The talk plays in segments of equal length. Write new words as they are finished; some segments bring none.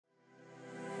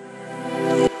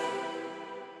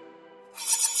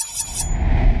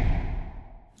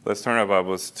Let's turn our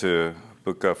Bibles to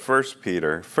book of 1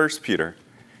 Peter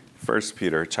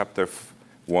chapter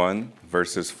 1,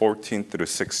 verses 14 through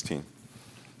 16.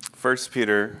 1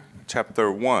 Peter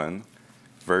chapter 1,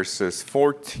 verses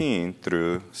 14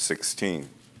 through 16.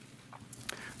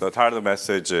 The title of the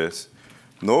message is,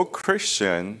 No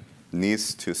Christian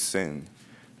Needs to Sin.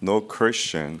 No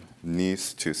Christian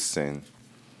needs to sin.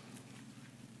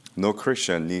 No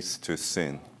Christian needs to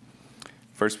sin.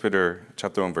 1 Peter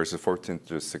chapter 1, verses 14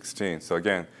 through 16. So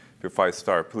again, before I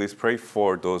start, please pray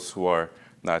for those who are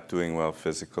not doing well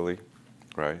physically,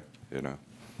 right? You know,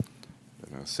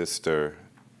 Sister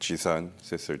Jisun,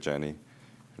 Sister Jenny,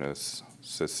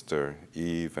 Sister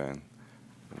Eve, and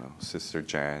Sister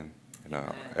Jan,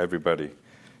 everybody.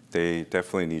 They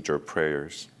definitely need your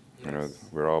prayers. Yes.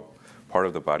 We're all part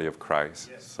of the body of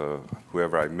Christ. Yes. So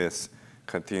whoever I miss,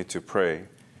 continue to pray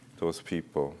those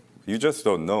people. You just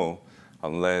don't know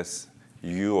unless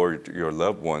you or your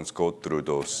loved ones go through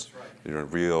those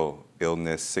real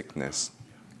illness, sickness.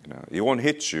 It won't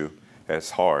hit you as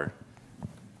hard,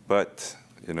 but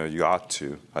you ought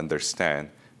to understand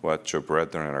what your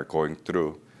brethren are going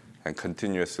through and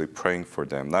continuously praying for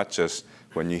them. Not just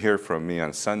when you hear from me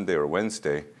on Sunday or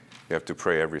Wednesday, you have to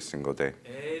pray every single day.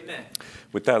 Amen.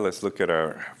 With that, let's look at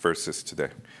our verses today.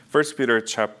 1 Peter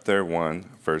chapter 1,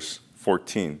 verse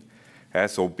 14.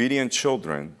 As obedient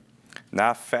children,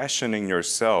 not fashioning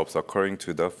yourselves according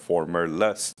to the former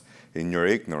lust in your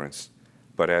ignorance,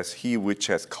 but as he which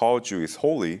has called you is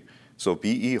holy, so be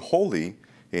ye holy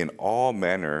in all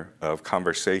manner of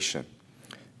conversation.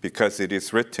 Because it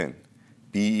is written,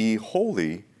 Be ye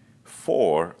holy,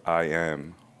 for I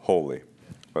am holy.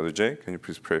 Brother Jay, can you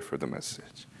please pray for the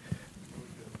message?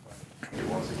 Thank you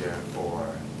once again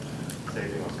for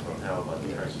saving us from hell by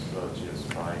the precious blood of Jesus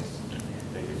Christ.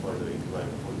 Thank you for the indwelling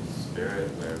Holy Spirit,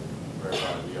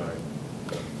 whereby we are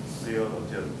sealed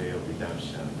until the day of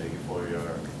redemption. Thank you for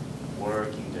your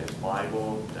word, King James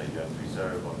Bible, that you have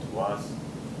preserved unto us.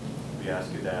 We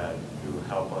ask you that you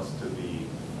help us to be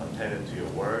attentive to your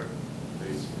word.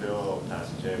 Please fill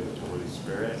Pastor Jay with your Holy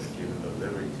Spirit, give him the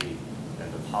liberty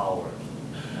and the power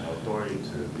and authority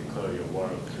to declare your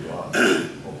word to us.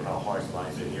 Open our hearts,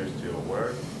 minds, and ears to your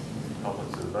word. Help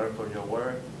us to learn from your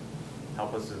word.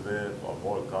 Help us to live a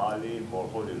more godly, more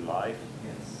holy life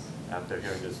after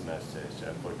hearing this message.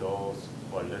 And for those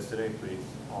who are listening, please,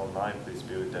 online, please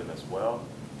be with them as well.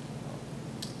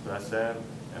 Bless them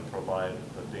and provide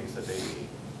the things that they need.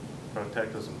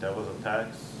 Protect us from devil's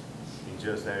attacks. In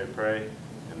Jesus' name we pray.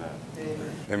 Amen.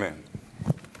 Amen. Amen.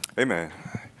 Amen.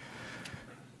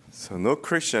 So no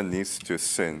Christian needs to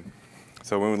sin.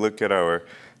 So when we look at our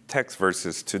text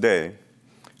verses today,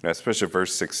 especially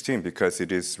verse 16, because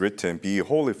it is written, Be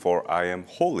holy, for I am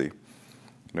holy.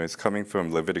 It's coming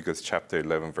from Leviticus chapter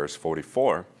 11, verse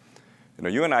 44.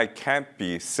 You and I can't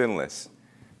be sinless,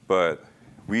 but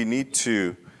we need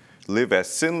to live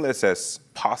as sinless as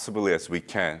possibly as we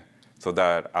can, so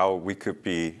that we could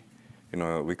be,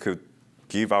 we could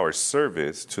give our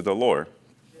service to the Lord.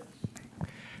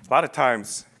 A lot of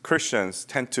times, Christians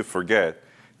tend to forget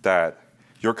that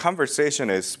your conversation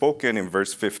is spoken in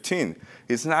verse 15.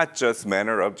 It's not just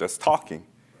manner of just talking.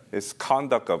 It's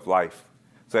conduct of life.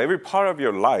 So every part of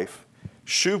your life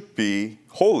should be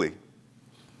holy.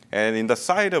 And in the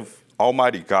sight of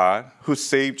Almighty God, who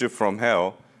saved you from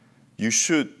hell, you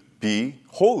should be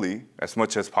holy as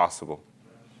much as possible.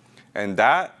 And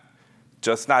that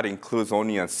does not include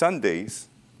only on Sundays.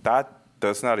 That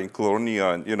does not include only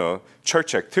on,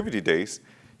 church activity days.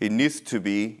 It needs to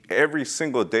be every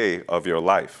single day of your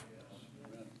life.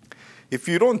 If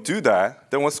you don't do that,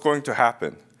 then what's going to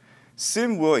happen?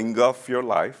 Sin will engulf your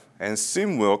life, and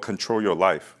sin will control your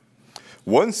life.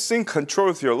 Once sin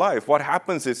controls your life, what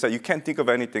happens is that you can't think of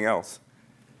anything else.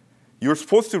 You're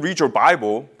supposed to read your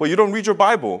Bible, but you don't read your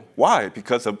Bible. Why?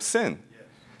 Because of sin. Yes.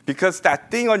 Because that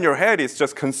thing on your head is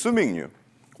just consuming you,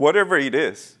 whatever it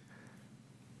is.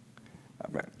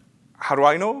 Amen. How do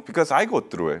I know? Because I go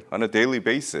through it on a daily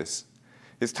basis.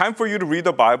 It's time for you to read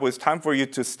the Bible. It's time for you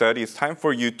to study. It's time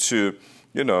for you to,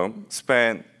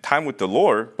 spend time with the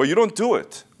Lord, but you don't do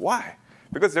it. Why?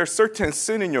 Because there's certain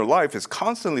sin in your life is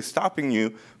constantly stopping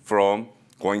you from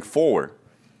going forward.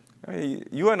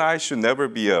 You and I should never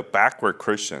be backward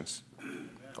Christians,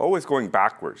 always going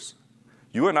backwards.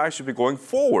 You and I should be going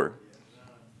forward.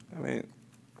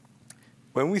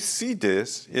 When we see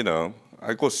this,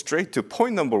 I go straight to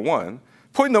point number one.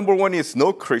 Point number one is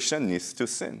no Christian needs to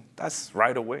sin. That's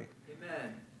right away.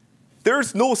 Amen.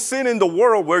 There's no sin in the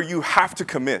world where you have to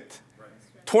commit.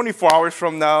 24 hours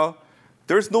from now,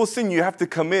 there's no sin you have to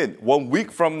commit 1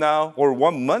 week from now or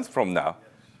 1 month from now.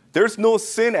 There's no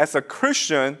sin as a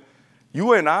Christian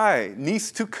you and I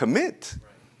needs to commit.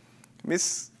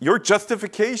 It's your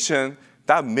justification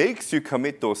that makes you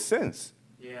commit those sins.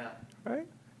 Yeah. Right?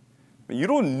 You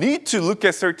don't need to look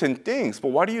at certain things, but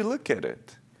why do you look at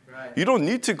it? Right. You don't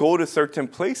need to go to certain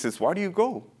places. Why do you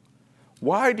go?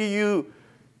 Why do you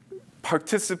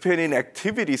participate in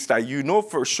activities that you know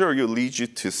for sure will lead you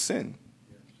to sin?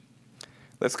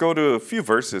 Let's go to a few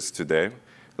verses today.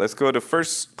 Let's go to 1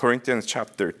 Corinthians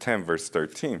chapter 10, verse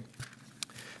 13.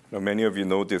 Now, many of you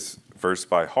know this verse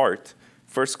by heart.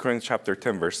 1 Corinthians chapter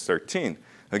 10, verse 13.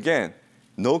 Again,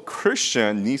 no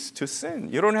Christian needs to sin.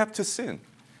 You don't have to sin.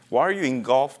 Why are you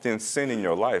engulfed in sin in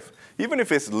your life? Even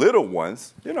if it's little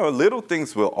ones, little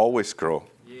things will always grow.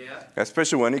 Yeah.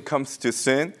 Especially when it comes to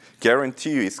sin,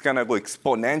 guarantee you it's going to go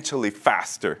exponentially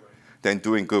faster than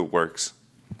doing good works.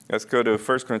 Let's go to 1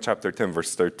 Corinthians chapter 10,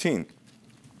 verse 13.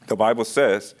 The Bible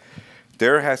says,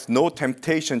 there has no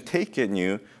temptation taken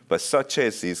you, but such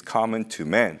as is common to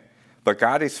men. But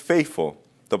God is faithful.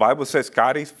 The Bible says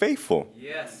God is faithful.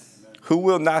 Yes. Who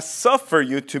will not suffer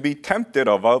you to be tempted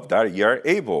above that ye are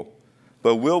able,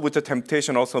 but will with the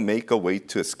temptation also make a way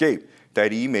to escape,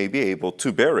 that ye may be able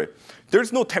to bear it.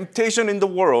 There's no temptation in the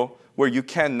world where you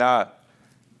cannot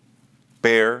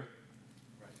bear,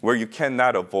 where you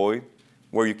cannot avoid,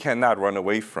 where you cannot run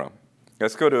away from.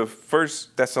 Let's go to 1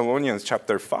 Thessalonians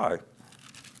chapter 5.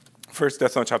 1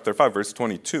 Thessalonians chapter 5, verse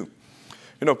 22.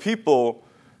 People,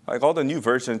 like all the new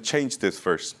versions, change this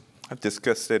verse. I've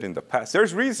discussed it in the past.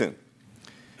 There's reason.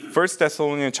 1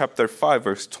 Thessalonians chapter 5,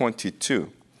 verse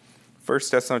 22. 1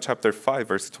 Thessalonians chapter 5,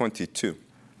 verse 22.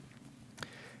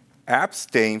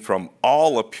 Abstain from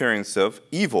all appearance of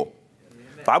evil.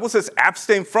 The Bible says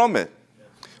abstain from it.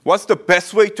 What's the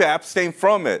best way to abstain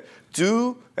from it?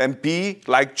 Do and be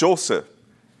like Joseph.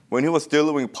 When he was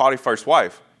dealing with Potiphar's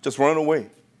wife, just run away.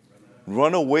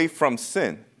 Run away from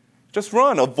sin. Just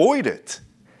run, avoid it.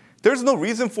 There's no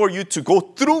reason for you to go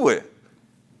through it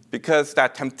because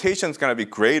that temptation is going to be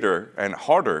greater and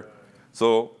harder.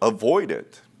 So avoid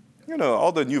it.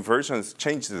 All the new versions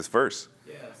change this verse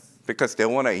because they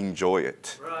want to enjoy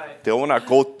it. Right. They want to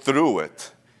go through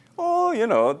it.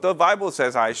 Oh, the Bible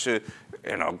says I should,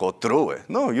 go through it.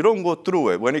 No, you don't go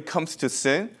through it. When it comes to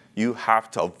sin, you have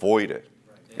to avoid it.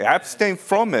 Right. Abstain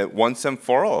from it once and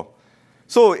for all.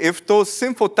 So if those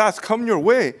sinful thoughts come your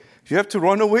way, you have to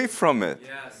run away from it.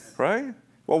 Yes. Right?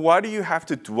 Well, why do you have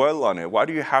to dwell on it? Why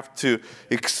do you have to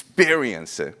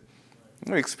experience it?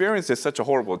 Experience is such a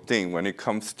horrible thing when it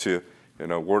comes to,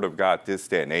 Word of God this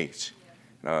day and age.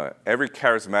 Every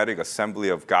charismatic assembly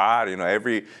of God,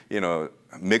 every,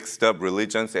 mixed up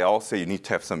religions, they all say you need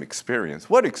to have some experience.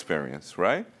 What experience,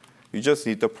 right? You just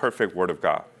need the perfect Word of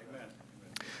God. Amen.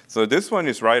 So this one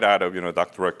is right out of,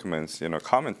 Dr. Ruckman's,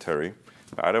 commentary.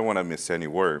 I don't want to miss any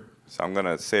word, so I'm going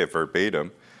to say it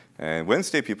verbatim. And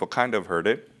Wednesday people kind of heard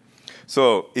it.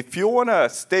 So if you want to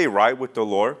stay right with the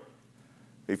Lord,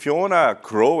 if you want to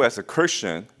grow as a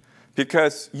Christian,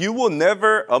 because you will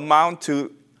never amount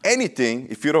to anything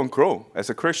if you don't grow as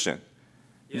a Christian.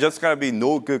 You're just going to be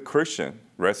no good Christian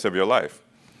the rest of your life.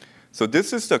 So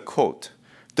this is the quote.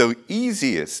 The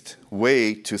easiest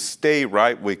way to stay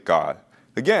right with God.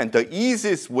 Again, the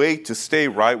easiest way to stay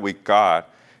right with God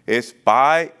is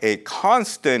by a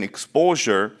constant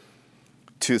exposure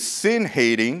to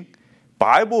sin-hating,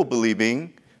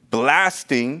 Bible-believing,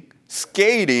 blasting,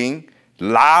 skating,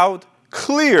 loud,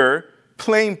 clear,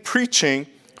 plain preaching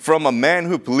from a man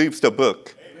who believes the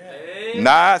book. Amen.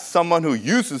 Not someone who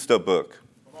uses the book.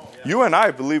 You and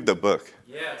I believe the book.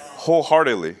 Yes.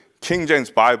 Wholeheartedly. King James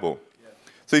Bible. Yes.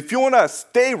 So if you want to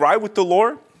stay right with the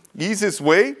Lord, easiest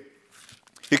way,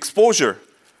 exposure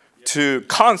to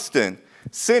constant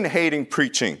sin-hating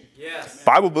preaching. Yes.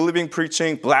 Bible-believing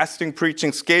preaching, blasting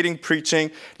preaching, skating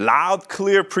preaching, loud,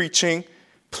 clear preaching,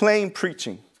 plain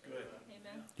preaching.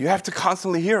 Amen. You have to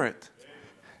constantly hear it.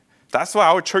 That's why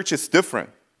our church is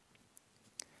different.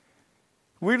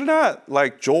 We're not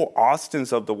like Joel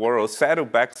Austins of the world,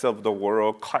 Saddlebacks of the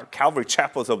world, Calvary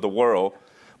Chapels of the world.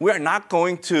 We are not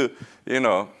going to,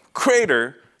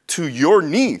 cater to your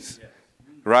needs,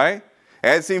 right?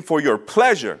 As in for your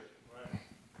pleasure.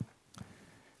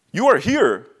 You are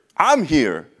here. I'm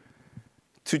here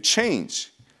to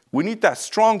change. We need that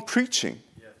strong preaching.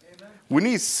 We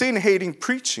need sin-hating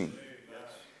preaching.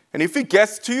 And if it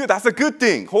gets to you, that's a good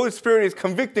thing. Holy Spirit is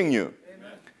convicting you.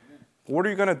 Amen. What are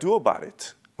you going to do about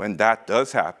it when that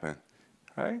does happen?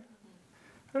 Right?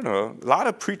 I don't know. A lot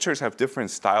of preachers have different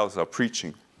styles of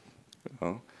preaching.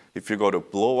 If you go to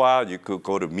blowout, you could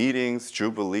go to meetings,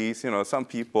 jubilees. Some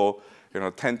people,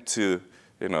 tend to,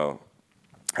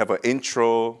 have an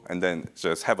intro and then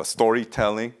just have a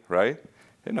storytelling, right?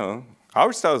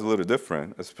 Our style is a little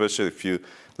different, especially if you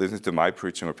listen to my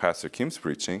preaching or Pastor Kim's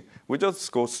preaching. We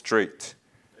just go straight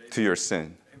to your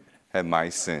sin and my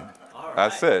sin.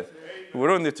 That's it. We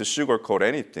don't need to sugarcoat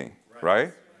anything,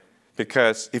 right?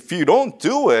 Because if you don't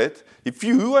do it, if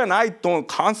you and I don't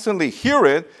constantly hear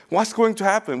it, what's going to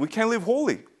happen? We can't live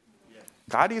holy.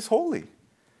 God is holy.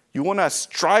 You want to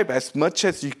strive as much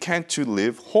as you can to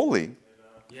live holy.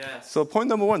 Yes. So point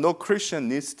number one, no Christian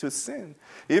needs to sin.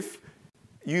 If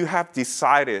you have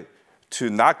decided to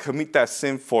not commit that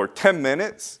sin for 10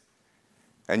 minutes,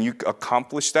 and you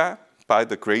accomplish that by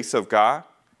the grace of God,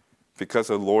 because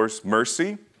of the Lord's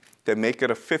mercy, then make it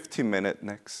a 15-minute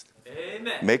next.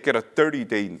 Amen. Make it a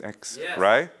 30-day next, Yes.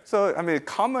 right? So, a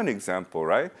common example,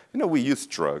 right? We use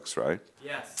drugs, right?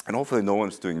 Yes. And hopefully no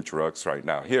one's doing drugs right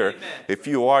now. Here, Amen. if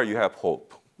you are, you have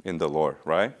hope in the Lord,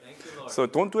 right? Thank you, Lord. So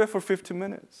don't do it for 15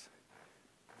 minutes.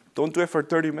 Don't do it for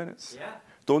 30 minutes. Yeah.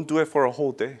 Don't do it for a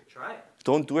whole day. Try it.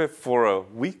 Don't do it for a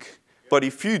week. But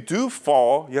if you do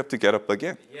fall, you have to get up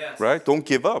again, Yes. right? Don't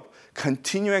give up.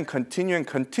 Continue and continue and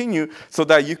continue so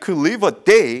that you could live a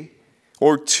day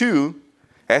or two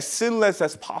as sinless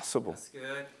as possible. That's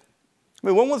good.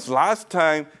 When was the last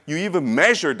time you even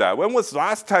measured that? When was the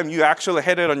last time you actually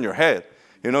had it on your head?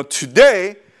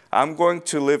 Today, I'm going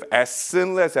to live as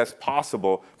sinless as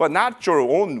possible, but not your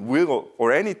own will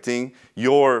or anything,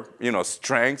 your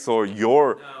strength or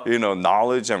your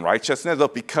knowledge and righteousness,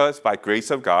 but because by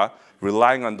grace of God,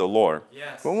 relying on the Lord.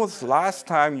 Yes. When was the last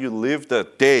time you lived a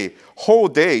day, whole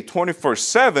day,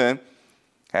 24/7,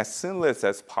 as sinless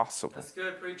as possible? That's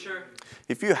good, preacher.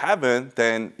 If you haven't,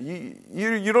 then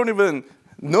you don't even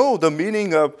know the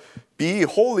meaning of be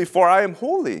holy, for I am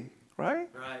holy, right?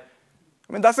 Right.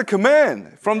 That's a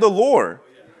command from the Lord.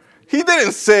 He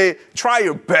didn't say, try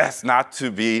your best not to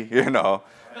be,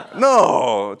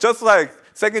 No, just like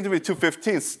 2 Timothy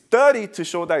 2:15, study to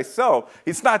show thyself.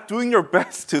 It's not doing your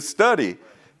best to study.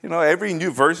 Every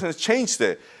new version has changed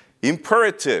it.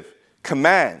 Imperative,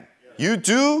 command. You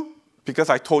do because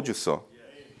I told you so.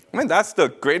 That's the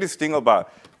greatest thing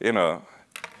about,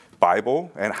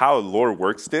 Bible and how the Lord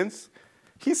works things.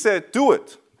 He said, do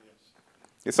it.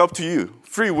 It's up to you.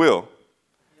 Free will.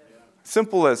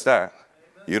 Simple as that.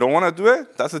 You don't want to do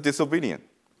it? That's a disobedience.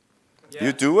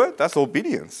 You do it? That's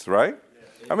obedience, right?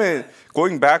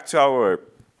 Going back to our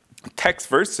text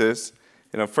verses,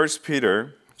 1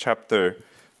 Peter chapter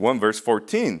 1, verse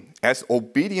 14, as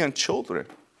obedient children.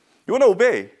 You want to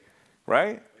obey,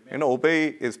 right? Obey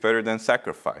is better than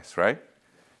sacrifice, right?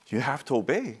 You have to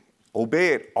obey.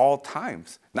 Obey at all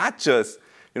times. Not just,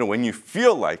 when you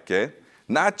feel like it.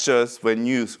 Not just when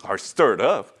you are stirred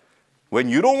up. When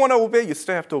you don't want to obey, you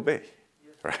still have to obey,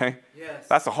 right? Yes.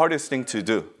 That's the hardest thing to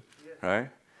do, right?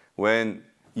 When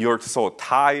you're so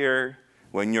tired,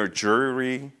 when you're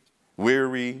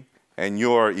weary, and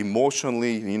you're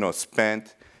emotionally,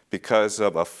 spent because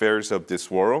of affairs of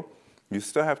this world, you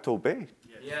still have to obey.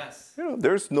 Yes.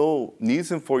 There's no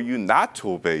reason for you not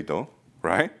to obey, though,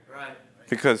 right? Right.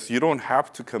 Because you don't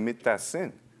have to commit that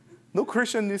sin. No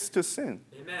Christian needs to sin.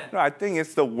 Amen. I think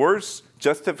it's the worst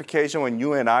justification when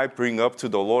you and I bring up to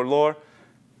the Lord, Lord,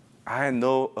 I had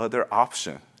no other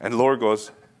option. And Lord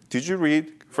goes, did you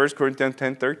read 1 Corinthians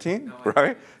 10:13? No,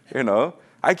 Right?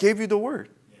 I gave you the word,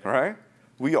 right?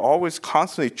 We always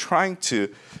constantly trying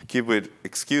to give it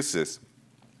excuses.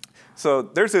 So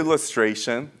there's an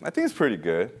illustration. I think it's pretty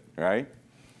good, right?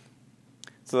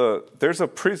 So there's a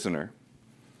prisoner.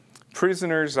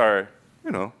 Prisoners are,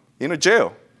 in a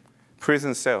jail,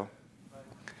 prison cell.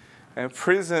 And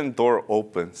prison door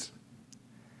opens.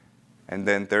 And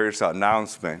then there's an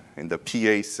announcement in the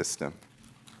PA system.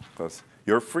 It goes,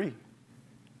 you're free.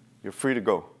 You're free to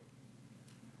go.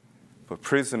 But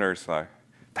prisoners are like,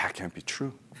 that can't be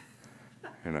true.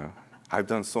 I've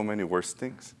done so many worse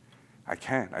things. I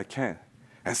can't.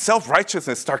 And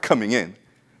self-righteousness start coming in.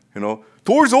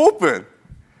 Doors open.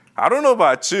 I don't know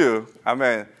about you.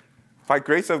 By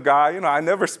grace of God, I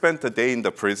never spent a day in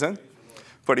the prison.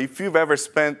 But if you've ever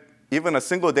spent even a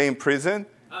single day in prison,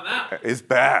 I'm out. it's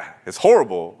bad. It's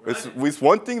horrible. It's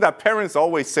one thing that parents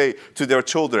always say to their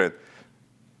children,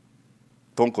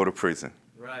 don't go to prison.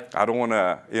 Right. I don't want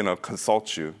to,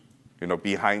 consult you,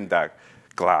 behind that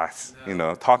glass,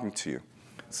 talking to you.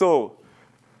 So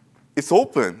it's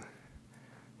open,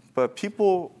 but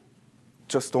people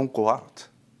just don't go out.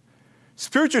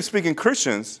 Spiritually speaking,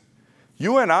 Christians,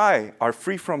 you and I are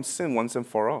free from sin once and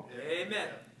for all. Amen.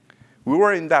 We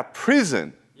were in that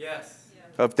prison Yes.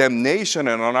 of damnation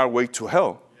and on our way to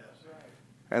hell.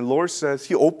 And Lord says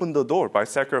he opened the door by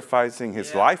sacrificing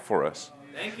his life for us.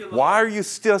 Thank you, Lord. Why are you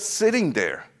still sitting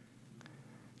there?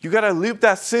 You got to leave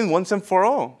that sin once and for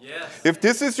all. Yes. If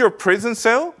this is your prison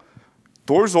cell,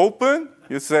 doors open,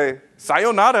 you say,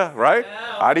 sayonara, right?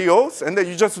 Yeah. Adios, and then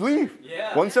you just leave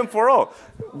Yeah. once and for all.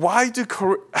 Why do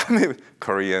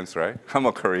Koreans, right? I'm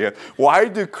a Korean. Why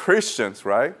do Christians,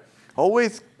 right,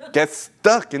 always get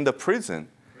stuck in the prison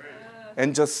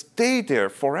and just stay there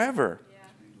forever?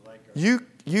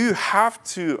 You have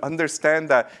to understand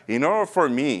that in order for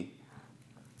me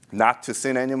not to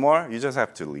sin anymore, you just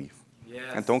have to leave. Yes.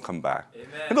 And don't come back. Amen.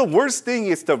 And the worst thing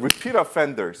is the repeat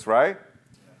offenders, right?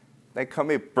 They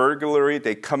commit burglary,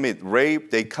 they commit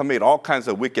rape, they commit all kinds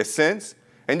of wicked sins,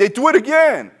 and they do it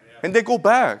again, and they go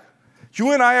back.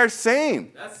 You and I are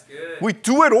same. That's good. We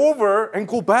do it over and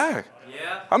go back.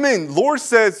 Yeah. I mean, Lord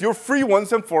says you're free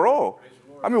once and for all.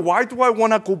 I mean, why do I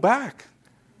want to go back?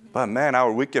 But man,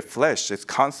 our wicked flesh is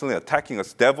constantly attacking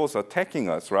us. Devil's attacking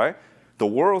us, right? The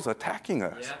world's attacking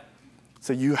us. Yeah.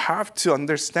 So you have to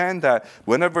understand that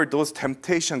whenever those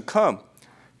temptations come,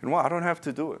 you know what? I don't have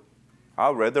to do it.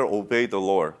 I'd rather obey the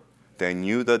Lord than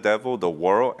you, the devil, the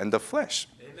world, and the flesh.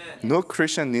 Amen. No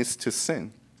Christian needs to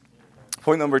sin.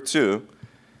 Point number 2,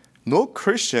 no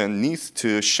Christian needs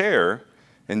to share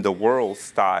in the world's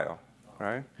style,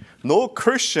 right? No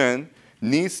Christian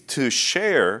needs to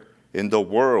share in the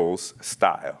world's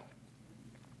style.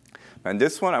 And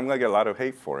this one, I'm going to get a lot of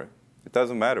hate for it. It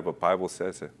doesn't matter, but Bible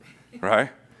says it, right?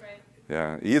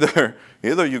 Yeah, either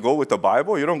you go with the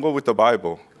Bible or you don't go with the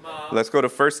Bible. Let's go to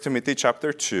 1 Timothy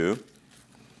chapter 2.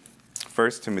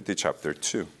 1 Timothy chapter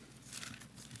 2.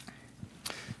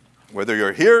 Whether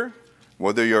you're here,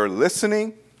 whether you're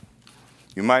listening,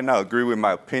 you might not agree with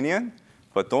my opinion,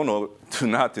 but do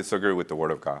not disagree with the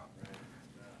Word of God.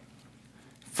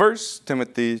 1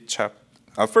 Timothy chapter,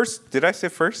 did I say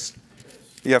first?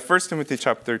 Yeah, 1 Timothy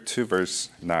chapter 2, verse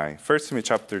 9. 1 Timothy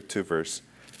chapter 2, verse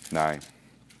 9.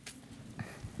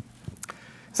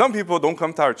 Some people don't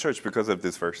come to our church because of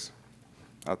this verse.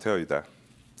 I'll tell you that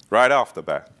right off the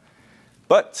bat.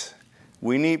 But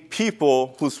we need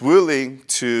people who's willing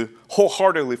to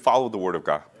wholeheartedly follow the Word of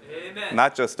God. Amen.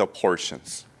 Not just the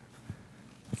portions.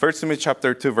 1 Timothy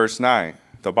chapter 2, verse 9.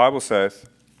 The Bible says,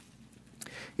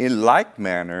 in like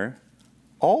manner,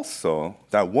 also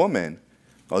that women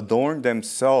adorn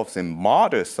themselves in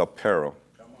modest apparel,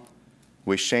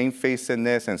 with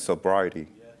shamefacedness and sobriety,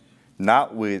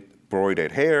 not with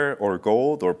broided hair or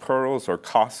gold or pearls or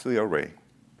costly array.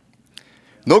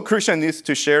 No Christian needs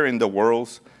to share in the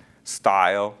world's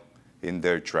style in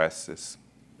their dresses.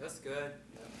 That's good.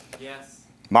 Yes.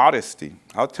 Modesty.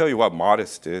 I'll tell you what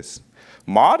modest is.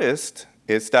 Modest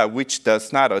is that which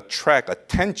does not attract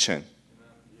attention.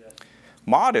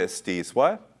 Modesty is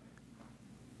what?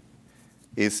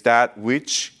 Is that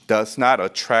which does not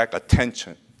attract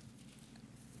attention.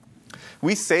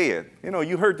 We say it. You know,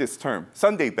 you heard this term,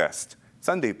 Sunday best.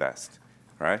 Sunday best,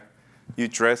 right? You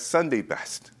dress Sunday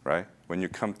best, right? When you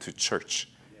come to church.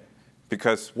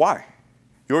 Because why?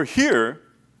 You're here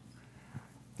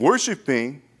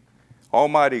worshiping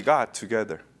Almighty God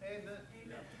together.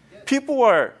 People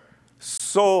are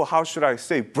so, how should I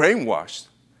say, brainwashed.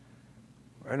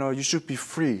 You know, you should be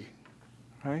free,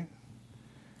 right?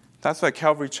 That's why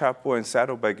Calvary Chapel and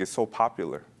Saddleback is so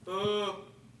popular.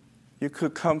 You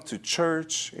could come to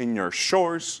church in your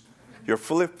shorts, your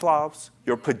flip-flops,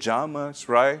 your pajamas,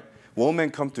 right?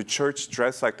 Women come to church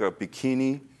dressed like a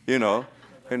bikini, you know,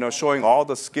 showing all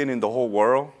the skin in the whole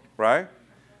world, right?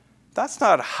 That's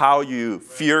not how you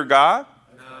fear God.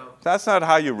 No. That's not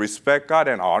how you respect God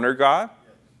and honor God.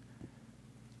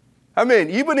 I mean,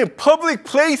 even in public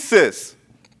places,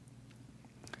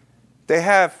 they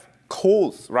have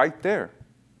coals right there.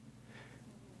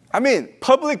 I mean,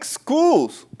 public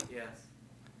schools. Yes.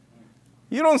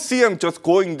 You don't see them just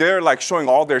going there like showing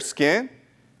all their skin.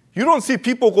 You don't see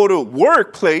people go to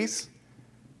workplace.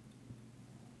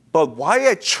 But why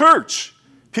at church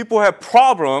people have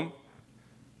problem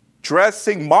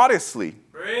dressing modestly?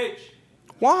 Preach.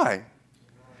 Why?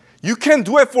 You can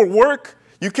do it for work.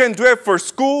 You can do it for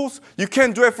schools. You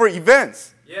can do it for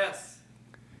events. Yes.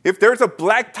 If there's a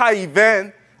black tie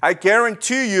event, I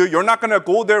guarantee you, you're not going to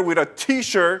go there with a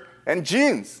T-shirt and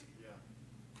jeans.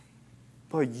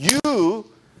 But you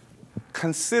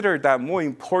consider that more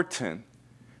important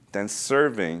than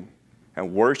serving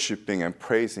and worshiping and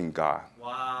praising God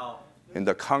Wow. in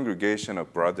the congregation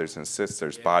of brothers and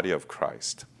sisters, body of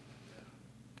Christ.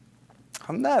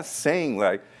 I'm not saying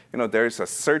like, there's a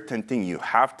certain thing you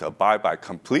have to abide by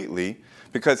completely,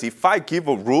 because if I give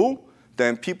a rule,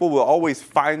 then people will always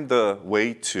find the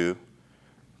way to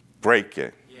break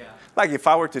it. Yeah. Like if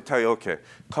I were to tell you, okay,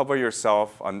 cover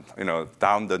yourself on,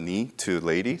 down the knee to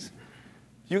ladies,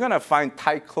 you're gonna find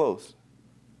tight clothes.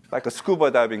 like a scuba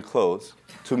diving clothes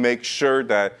to make sure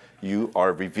that you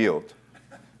are revealed.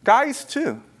 Guys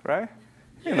too, right?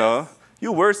 You know,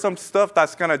 you wear some stuff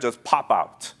that's gonna just pop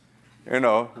out, you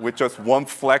know, with just one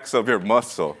flex of your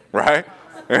muscle, right?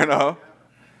 You know,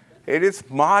 it is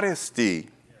modesty,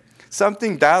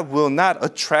 something that will not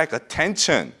attract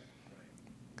attention.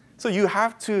 So you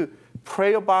have to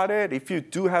pray about it. If you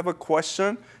do have a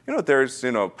question, you know, there's,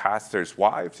 you know, pastors'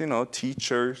 wives, you know,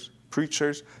 teachers,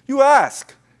 preachers. You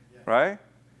ask, right?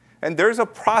 And there's a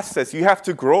process. You have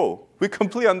to grow. We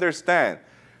completely understand.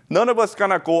 None of us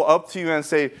gonna go up to you and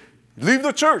say, leave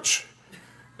the church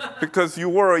because you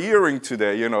wore an earring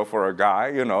today, you know, for a guy,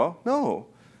 you know. No.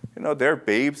 You know, they're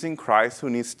babes in Christ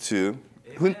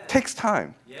who takes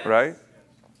time, right?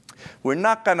 We're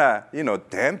not gonna, you know,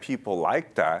 damn people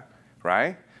like that,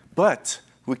 right? But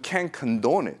we can't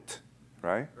condone it,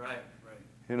 right? Right.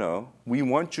 You know, we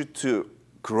want you to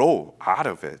grow out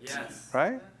of it,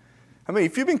 right? I mean,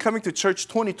 if you've been coming to church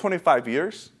 20, 25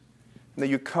 years, and then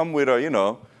you come with a, you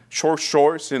know, short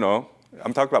shorts, you know,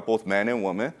 I'm talking about both men and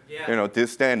women, you know,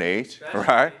 this day and age,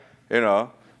 right? You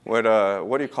know, with a,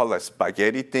 what do you call that,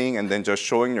 spaghetti thing, and then just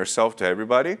showing yourself to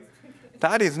everybody.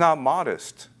 That is not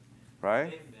modest, right?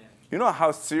 Amen. You know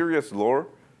how serious the Lord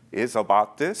is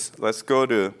about this? Let's go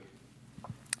to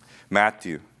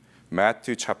Matthew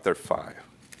chapter 5.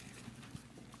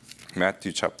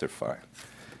 Matthew chapter 5.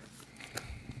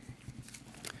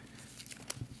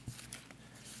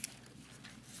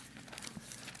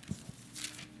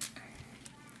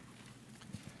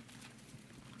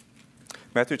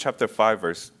 Matthew chapter 5,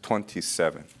 verse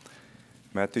 27.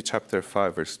 Matthew chapter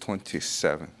 5, verse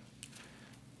 27.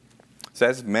 It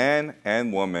says, man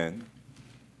and woman,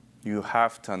 you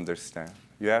have to understand.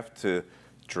 You have to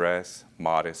dress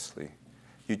modestly.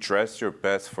 You dress your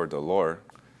best for the Lord.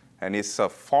 And it's a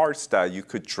farce that you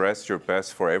could dress your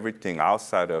best for everything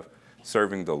outside of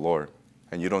serving the Lord,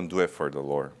 and you don't do it for the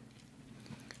Lord.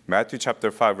 Matthew chapter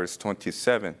 5, verse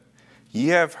 27. Ye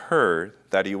have heard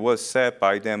that it was said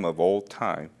by them of old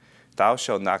time, thou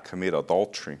shalt not commit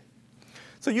adultery.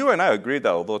 So you and I agree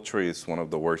that adultery is one of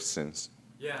the worst sins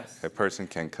a person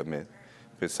can commit,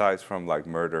 besides from like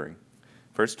murdering.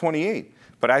 Verse 28,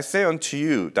 but I say unto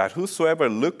you that whosoever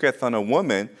looketh on a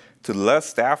woman to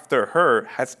lust after her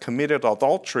has committed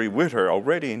adultery with her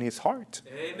already in his heart.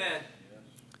 Amen.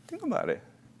 Think about it.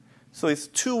 So it's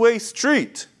two-way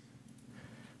street.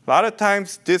 A lot of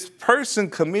times this person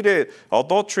committed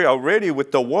adultery already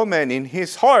with the woman in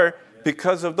his heart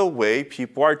because of the way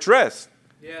people are dressed.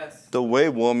 The way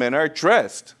women are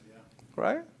dressed.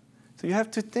 Right? So you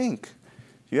have to think.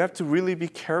 You have to really be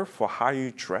careful how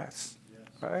you dress.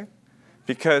 Right?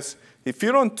 Because if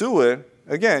you don't do it,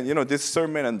 again, you know, this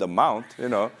Sermon on the Mount, you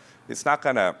know, it's not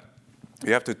going to,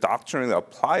 you have to doctrinally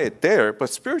apply it there, but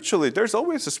spiritually, there's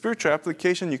always a spiritual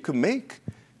application you could make,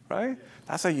 right?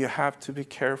 That's why you have to be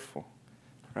careful,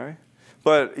 right?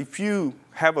 But if you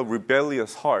have a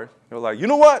rebellious heart, you're like, you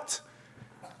know what?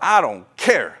 I don't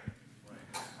care.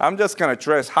 I'm just going to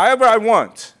dress however I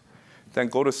want. Then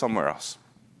go to somewhere else.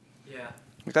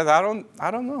 Because I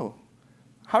don't know.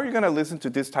 How are you going to listen to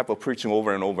this type of preaching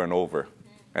over and over and over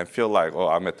and feel like, oh,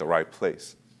 I'm at the right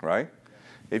place, right?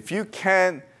 If you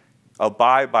can't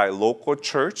abide by local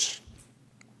church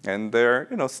and their,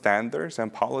 you know, standards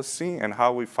and policy and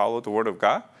how we follow the Word of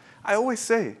God, I always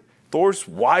say, doors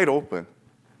wide open.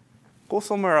 Go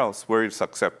somewhere else where it's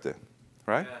accepted,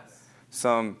 right?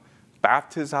 Some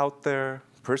Baptists out there,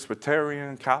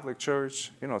 Presbyterian, Catholic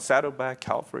Church, you know, Saddleback,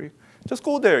 Calvary. Just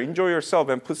go there, enjoy yourself,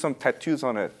 and put some tattoos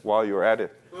on it while you're at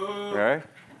it, right?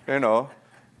 You know,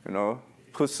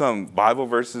 put some Bible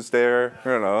verses there,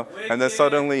 you know, and then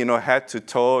suddenly, you know, head to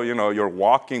toe, you know, you're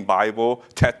walking Bible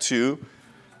tattoo,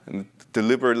 and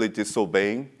deliberately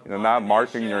disobeying, you know, not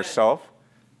marking yourself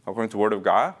according to the Word of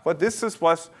God. But this is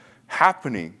what's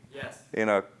happening in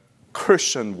a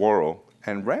Christian world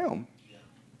and realm.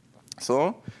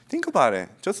 So think about it.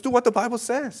 Just do what the Bible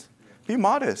says. Be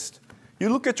modest. You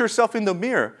look at yourself in the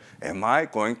mirror. Am I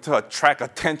going to attract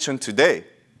attention today?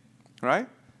 Right?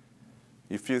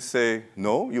 If you say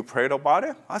no, you prayed about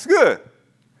it, that's good.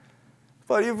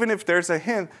 But even if there's a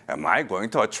hint, am I going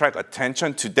to attract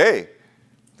attention today?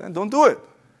 Then don't do it.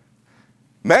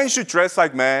 Man should dress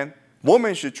like man.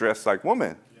 Woman should dress like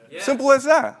woman. Simple as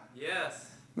that.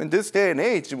 In this day and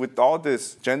age, with all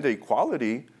this gender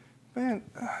equality, man,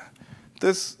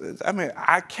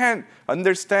 I can't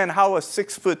understand how a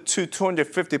 6'2",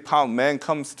 250-pound man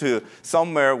comes to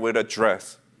somewhere with a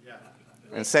dress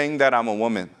and saying that I'm a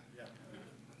woman.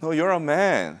 No, you're a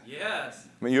man. I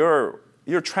mean, you're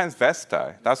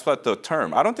transvestite. That's what the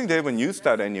term. I don't think they even use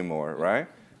that anymore, right?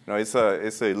 No, it's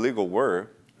a illegal word.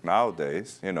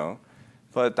 nowadays,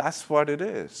 but that's what it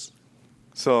is.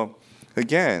 So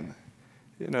again,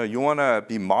 you want to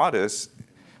be modest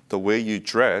the way you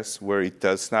dress where it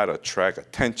does not attract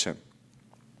attention.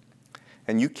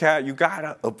 And you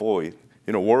gotta avoid,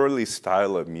 worldly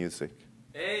style of music.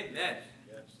 Amen.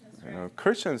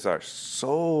 Christians are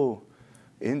so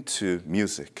into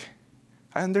music.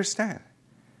 I understand.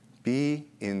 Be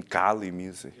in godly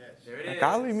music. There it is.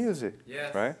 Godly music,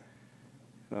 Yes. right?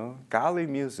 Godly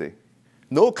music.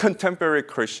 No contemporary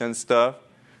Christian stuff.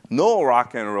 No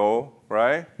rock and roll,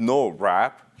 right? No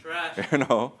rap. Trash.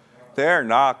 They're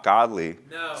not godly.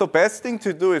 No. So best thing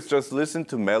to do is just listen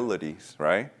to melodies,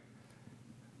 right?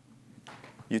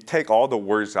 You take all the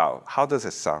words out. How does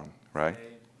it sound, right?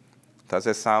 Does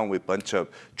it sound with a bunch of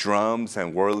drums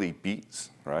and whirly beats,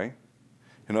 right?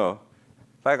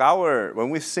 Like when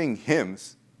we sing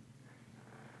hymns,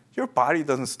 your body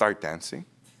doesn't start dancing,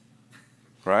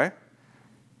 right?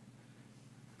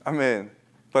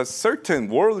 But certain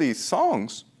worldly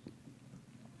songs,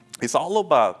 it's all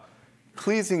about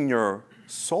pleasing your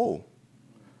soul.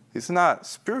 It's not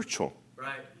spiritual.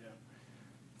 Right.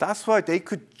 That's why they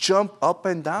could jump up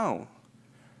and down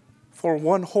for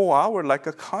one whole hour like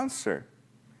a concert.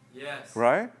 Yes.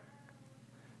 Right?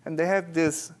 And they have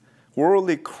this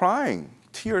worldly crying.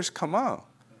 Tears come out.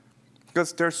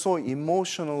 Because they're so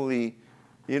emotionally,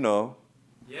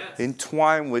 Yes.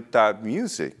 entwined with that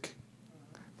music.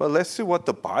 But let's see what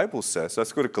the Bible says.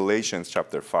 Let's go to Galatians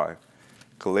chapter 5.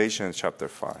 Galatians chapter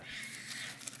 5.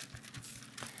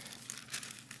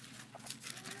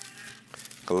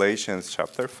 Galatians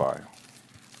chapter 5.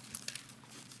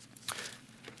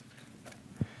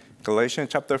 Galatians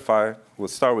chapter 5, we'll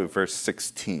start with verse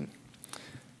 16.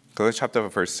 Galatians chapter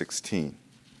 5, verse 16.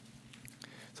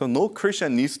 So no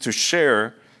Christian needs to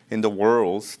share in the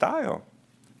world's style.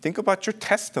 Think about your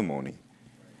testimony.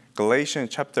 Galatians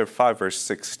chapter 5, verse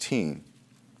 16.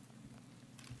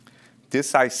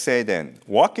 This I say then,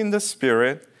 walk in the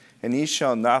Spirit, and ye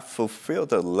shall not fulfill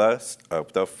the lust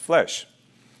of the flesh.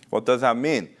 What does that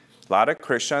mean? A lot of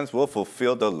Christians will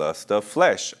fulfill the lust of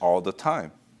flesh all the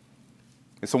time.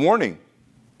 It's a warning.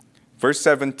 Verse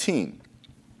 17.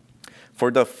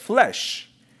 For the flesh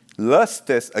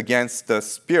lusteth against the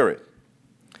Spirit,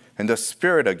 and the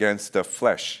Spirit against the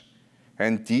flesh.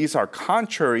 And these are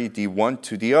contrary the one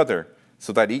to the other,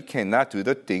 so that he cannot do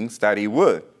the things that he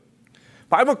would.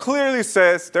 Bible clearly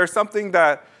says there's something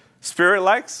that Spirit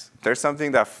likes, there's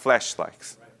something that flesh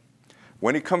likes.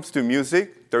 When it comes to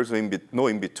music, there's no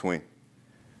in-between.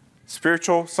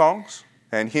 Spiritual songs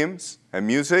and hymns and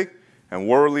music and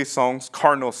worldly songs,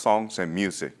 carnal songs and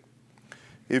music.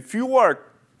 If you are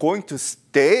going to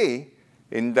stay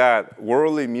in that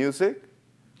worldly music,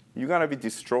 you're going to be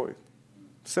destroyed.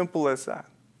 Simple as that,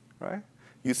 right?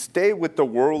 You stay with the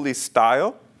worldly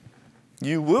style,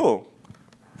 you will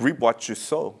reap what you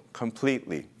sow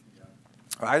completely.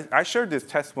 I shared this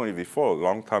testimony before, a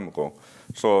long time ago.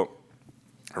 So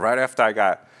right after I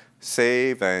got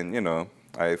saved and,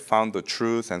 I found the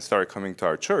truth and started coming to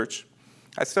our church,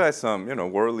 I still had some,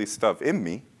 worldly stuff in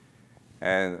me.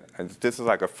 And this was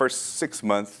like the first 6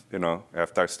 months,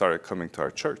 after I started coming to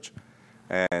our church.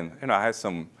 And, I had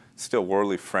some still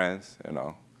worldly friends,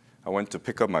 I went to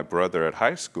pick up my brother at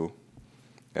high school.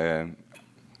 And,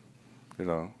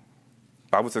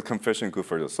 Bible says confession good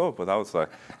for the soul, but that was like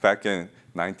back in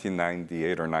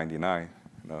 1998 or 99,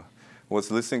 I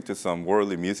was listening to some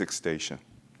worldly music station.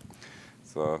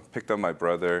 So I picked up my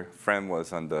brother, friend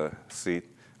was on the seat.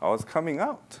 I was coming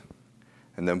out,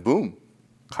 and then boom,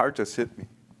 car just hit me.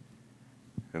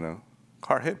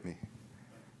 Car hit me.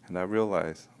 And I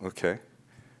realized, okay,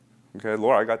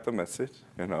 Lord, I got the message,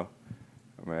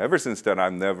 ever since then,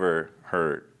 I've never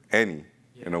heard any,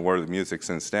 worldly music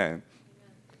since then.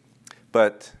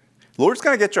 But Lord's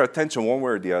going to get your attention one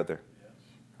way or the other,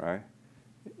 right?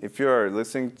 If you're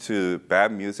listening to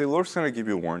bad music, Lord's going to give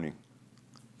you a warning.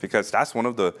 Because that's one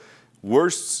of the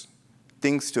worst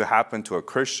things to happen to a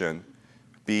Christian,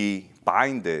 be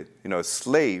binded, a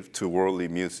slave to worldly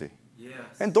music. Yes.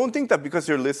 And don't think that because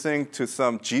you're listening to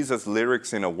some Jesus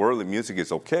lyrics in a worldly music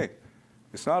is okay.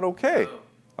 It's not okay. No.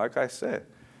 Like I said,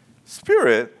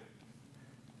 Spirit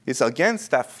is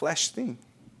against that flesh thing.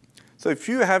 So if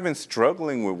you have been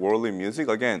struggling with worldly music,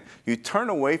 again, you turn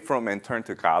away from and turn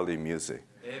to godly music.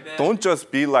 Amen. Don't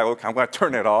just be like, okay, I'm going to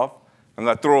turn it off. I'm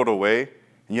going to throw it away.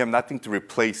 And you have nothing to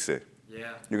replace it.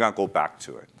 Yeah. You're going to go back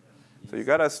to it. So you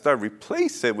got to start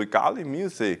replace it with godly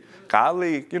music,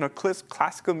 godly,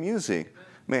 classical music.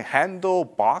 Handel,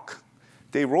 Bach,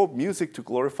 they wrote music to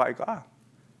glorify God.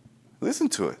 Listen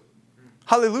to it.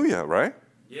 Hallelujah, right?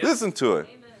 Yeah. Listen to it.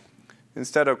 Amen.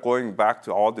 instead of going back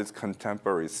to all this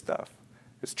contemporary stuff.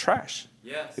 It's trash.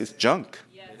 Yes. It's junk.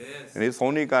 Yes. It is. And it's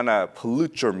only going to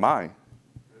pollute your mind,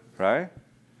 right?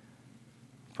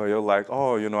 But you're like,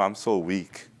 oh, I'm so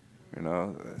weak.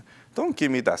 Don't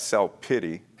give me that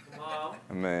self-pity. Come on.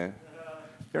 I mean,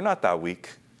 you're not that weak.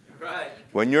 Right.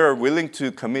 When you're willing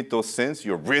to commit those sins,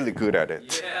 you're really good at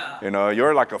it. Yeah.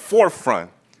 You're like a forefront.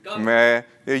 Come. Man,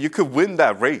 you could win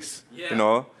that race.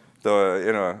 Yeah.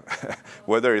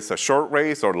 Whether it's a short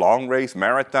race or long race,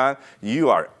 marathon, you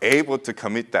are able to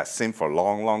commit that sin for a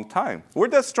long, long time. Where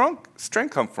does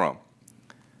strength come from?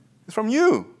 It's from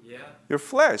you, your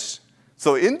flesh.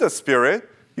 So in the spirit,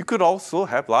 you could also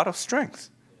have a lot of strength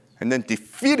and then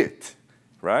defeat it,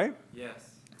 right?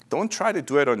 Yes. Don't try to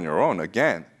do it on your own.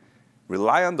 Again,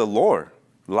 rely on the Lord.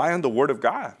 Rely on the Word of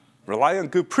God. Rely on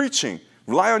good preaching.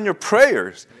 Rely on your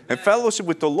prayers and fellowship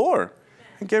with the Lord.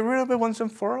 And get rid of it once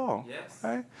and for all. Yes.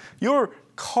 Right? Your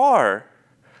car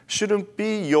shouldn't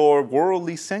be your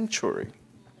worldly sanctuary.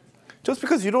 Just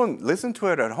because you don't listen to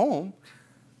it at home,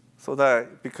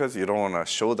 because you don't want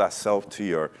to show that self to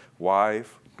your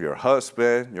wife, your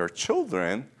husband, your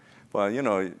children, but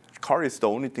car is the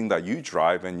only thing that you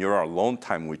drive and you're alone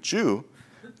time with you,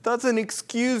 doesn't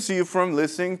excuse you from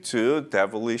listening to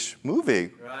devilish movie.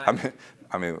 Right.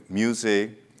 I mean,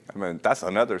 music. That's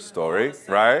another story,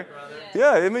 right?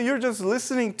 Yeah, you're just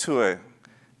listening to it,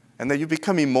 and then you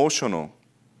become emotional.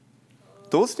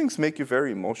 Those things make you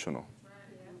very emotional.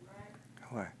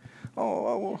 Like,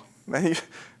 man,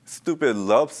 stupid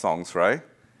love songs, right?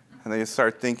 And then you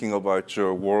start thinking about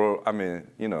your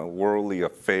worldly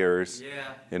affairs.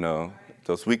 Yeah.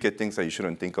 Those wicked things that you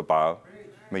shouldn't think about.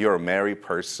 You're a married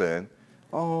person.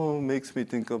 Oh, makes me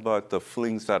think about the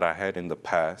flings that I had in the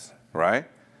past, right?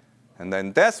 And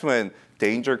then that's when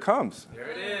danger comes.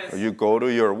 There it is. You go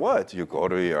to your what? You go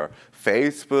to your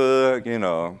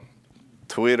Facebook,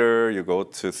 Twitter. You go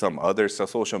to some other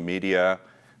social media.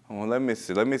 Oh, let me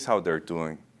see how they're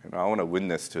doing. I want to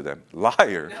witness to them.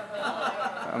 Liar.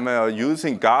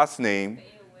 Using God's name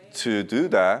to do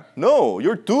that. No,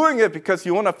 you're doing it because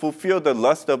you want to fulfill the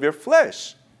lust of your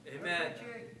flesh. Amen.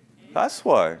 That's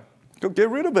why. Go get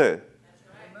rid of it.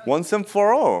 Once and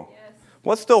for all.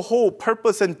 What's the whole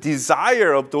purpose and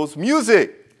desire of those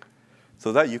music?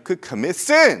 So that you could commit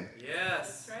sin.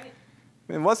 Yes.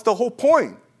 What's the whole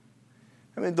point?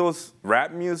 Those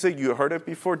rap music, you heard it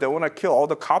before, they want to kill all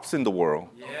the cops in the world.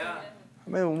 Yeah.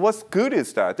 What's good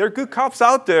is that? There are good cops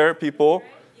out there, people.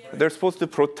 They're supposed to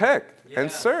protect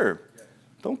and serve.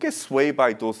 Don't get swayed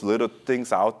by those little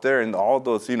things out there and all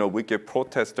those, wicked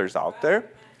protesters out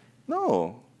there.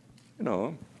 No.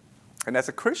 And as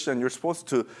a Christian, you're supposed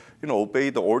to, obey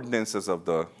the ordinances of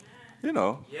the,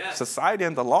 society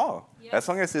and the law. As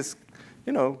long as it's,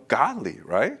 godly,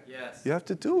 right? Yes. You have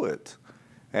to do it.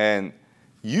 And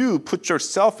you put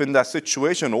yourself in that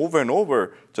situation over and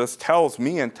over, just tells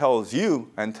me and tells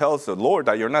you and tells the Lord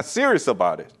that you're not serious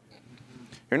about it.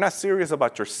 You're not serious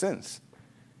about your sins.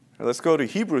 Let's go to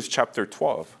Hebrews chapter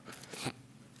 12.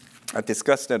 I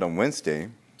discussed that on Wednesday.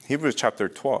 Hebrews chapter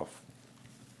 12.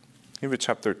 Hebrews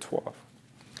chapter 12.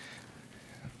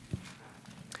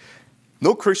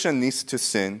 No Christian needs to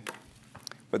sin,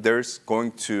 but there's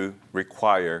going to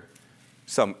require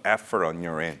some effort on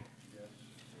your end.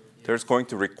 There's going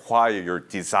to require your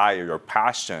desire, your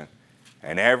passion,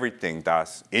 and everything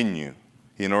that's in you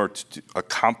in order to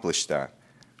accomplish that.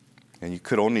 And you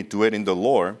could only do it in the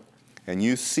Lord. And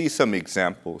you see some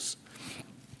examples.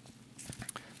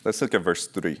 Let's look at verse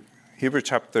 3. Hebrews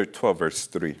chapter 12, verse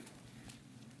 3.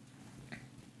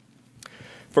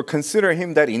 For consider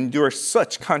him that endures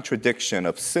such contradiction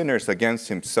of sinners against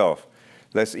himself,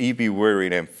 lest ye be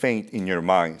wearied and faint in your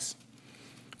minds.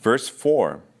 Verse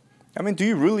 4. Do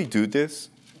you really do this,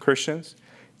 Christians?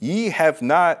 Ye have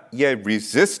not yet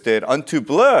resisted unto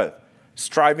blood,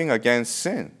 striving against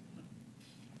sin.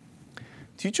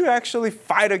 Did you actually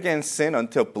fight against sin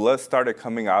until blood started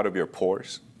coming out of your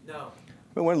pores? No.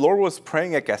 But when Lord was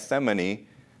praying at Gethsemane,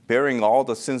 bearing all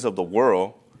the sins of the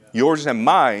world, yours and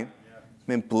mine,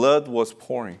 blood was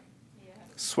pouring.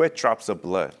 Sweat drops of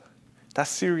blood. That's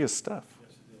serious stuff.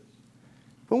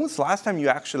 When was the last time you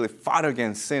actually fought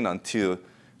against sin until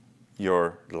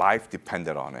your life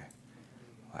depended on it?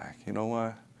 Like, you know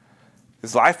what?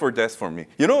 It's life or death for me.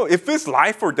 If it's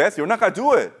life or death, you're not going to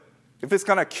do it. If it's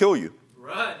going to kill you.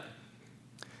 Run.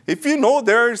 If you know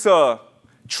there's a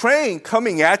train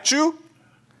coming at you,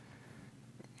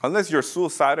 unless you're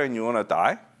suicidal and you want to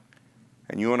die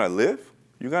and you want to live,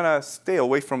 you're going to stay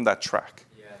away from that track.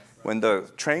 Yes. When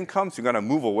the train comes, you're going to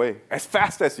move away as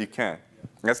fast as you can.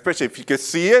 Especially if you can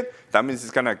see it, that means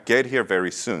it's going to get here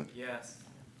very soon. Yes.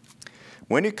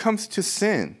 when it comes to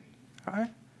sin,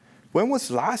 right? When was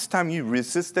the last time you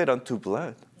resisted unto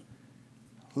blood?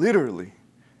 Literally.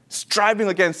 Striving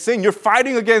against sin. You're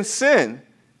fighting against sin.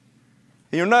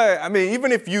 You're not, I mean,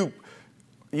 even if you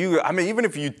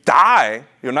die,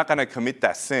 you're not going to commit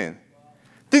that sin.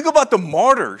 Think about the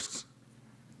martyrs.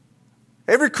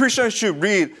 Every Christian should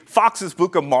read Fox's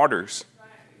Book of Martyrs.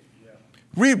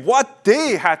 Read what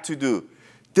they had to do.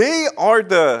 They are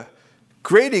the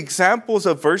great examples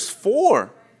of verse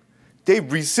 4. They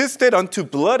resisted unto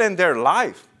blood and their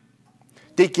life.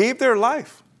 They gave their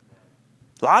life.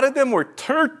 A lot of them were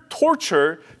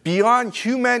tortured beyond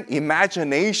human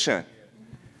imagination.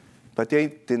 But they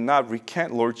did not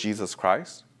recant Lord Jesus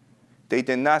Christ. They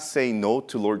did not say no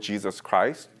to Lord Jesus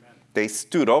Christ. They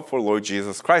stood up for Lord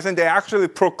Jesus Christ, and they actually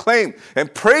proclaimed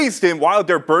and praised him while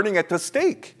they're burning at the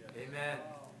stake. Amen.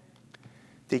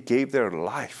 They gave their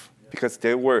life because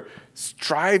they were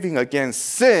striving against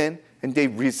sin, and they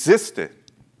resisted.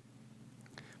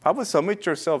 Bible, submit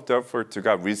yourself, therefore, to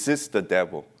God. Resist the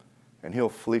devil, and he'll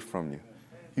flee from you.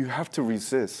 You have to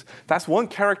resist. That's one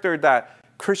character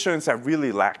that Christians are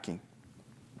really lacking.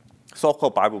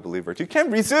 So-called Bible believers. You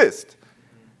can't resist.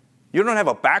 You don't have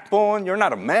a backbone. You're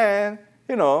not a man.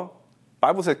 You know,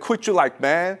 Bible says, quit you like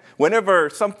man. Whenever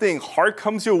something hard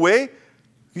comes your way,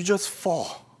 you just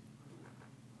fall.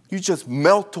 You just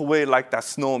melt away like that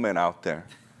snowman out there.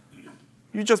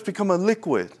 You just become a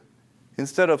liquid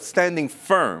instead of standing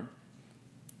firm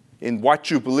in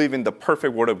what you believe in the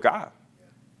perfect Word of God.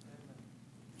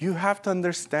 You have to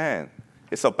understand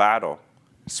it's a battle,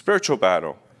 spiritual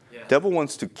battle. Yeah. Devil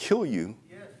wants to kill you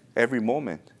every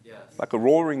moment, like a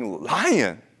roaring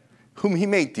lion whom he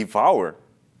may devour.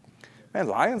 Man,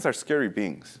 lions are scary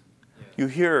beings. You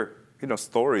hear,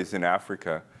 stories in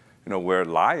Africa, where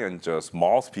lion just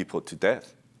mauls people to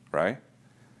death, right?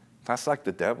 That's like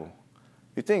the devil.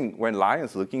 You think when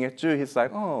lion's looking at you, he's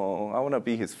like, oh, I want to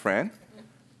be his friend?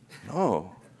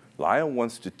 No. Lion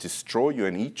wants to destroy you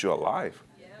and eat you alive.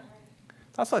 Yeah.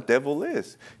 That's what devil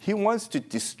is. He wants to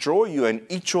destroy you and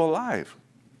eat you alive.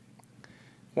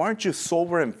 Why aren't you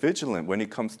sober and vigilant when it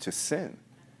comes to sin?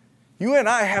 You and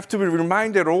I have to be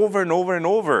reminded over and over and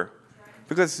over.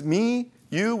 Because me,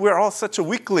 you, we're all such a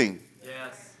weakling.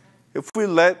 Yes. If we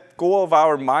let go of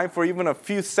our mind for even a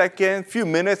few seconds, few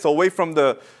minutes away from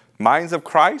the minds of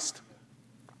Christ,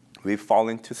 we fall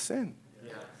into sin.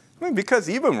 Yes. I mean, because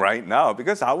even right now,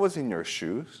 because I was in your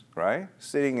shoes, right?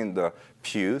 Sitting in the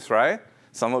pews, right?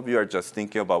 Some of you are just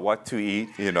thinking about what to eat,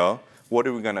 What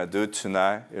are we going to do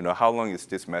tonight? How long is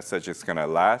this message going to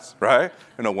last, right?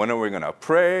 When are we going to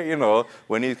pray?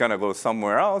 When he's going to go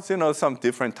somewhere else, some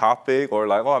different topic, or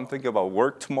like, oh, I'm thinking about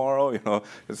work tomorrow,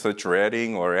 it's a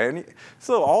dreading or any.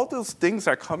 So all those things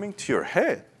are coming to your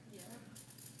head. Yeah.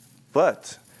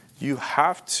 But you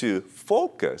have to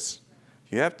focus.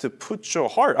 You have to put your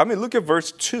heart. I mean, look at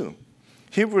verse 2.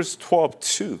 Hebrews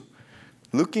 12:2.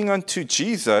 Looking unto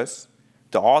Jesus,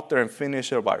 the author and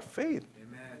finisher of our faith.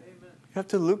 You have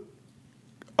to look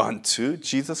unto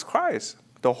Jesus Christ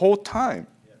the whole time.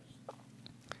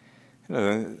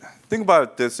 Think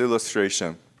about this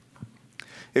illustration.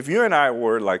 If you and I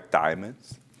were like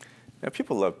diamonds,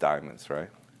 people love diamonds, right?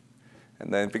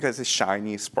 And then because it's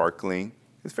shiny, sparkling,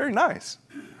 it's very nice,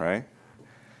 right?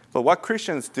 But what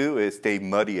Christians do is they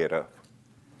muddy it up.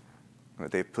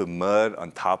 They put mud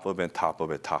on top of it, top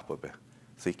of it, top of it,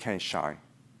 so it can't shine.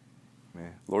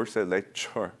 Man, Lord said,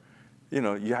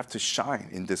 you have to shine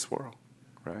in this world,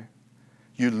 right?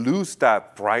 You lose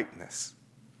that brightness.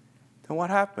 Then what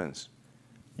happens?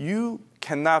 You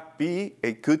cannot be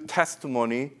a good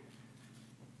testimony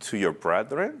to your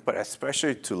brethren, but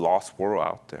especially to lost world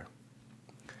out there.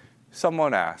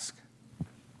 Someone asked,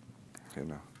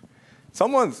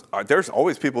 there's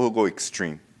always people who go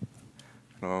extreme.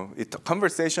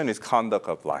 Conversation is conduct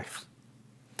of life.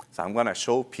 So I'm going to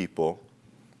show people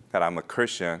that I'm a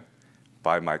Christian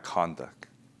by my conduct.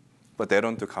 But they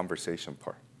don't do conversation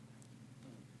part.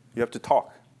 You have to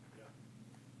talk. Yeah.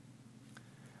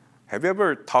 Have you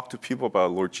ever talked to people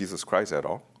about Lord Jesus Christ at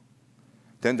all?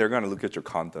 Then they're going to look at your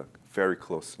conduct very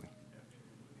closely.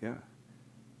 Yeah.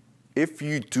 If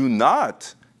you do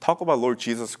not talk about Lord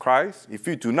Jesus Christ, if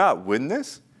you do not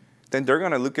witness, then they're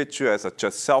going to look at you as a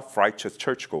just self-righteous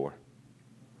churchgoer.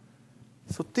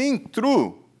 So think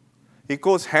through. It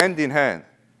goes hand in hand.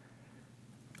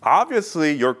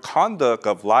 Obviously, your conduct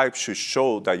of life should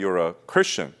show that you're a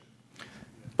Christian.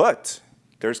 But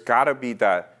there's got to be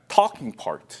that talking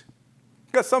part.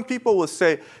 Because some people will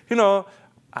say,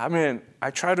 I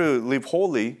try to live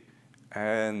holy,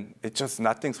 and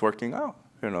nothing's working out,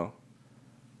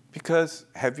 Because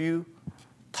have you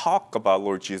talked about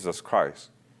Lord Jesus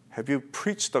Christ? Have you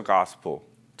preached the gospel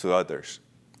to others?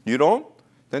 You don't?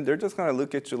 Then they're just going to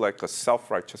look at you like a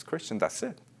self-righteous Christian. That's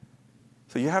it.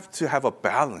 So you have to have a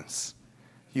balance.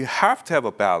 You have to have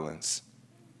a balance.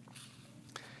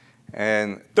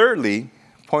 And thirdly,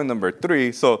 point number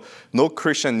 3, so no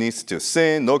Christian needs to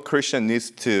sin, no Christian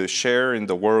needs to share in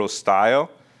the world's style,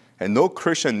 and no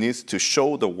Christian needs to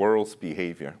show the world's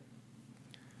behavior.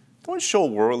 Don't show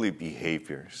worldly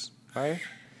behaviors, right?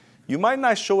 You might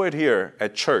not show it here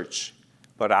at church,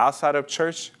 but outside of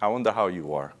church, I wonder how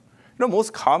you are. You know,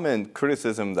 most common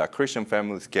criticism that Christian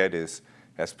families get is,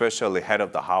 especially head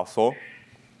of the household,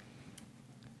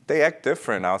 they act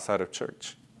different outside of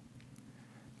church.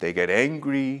 They get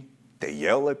angry, they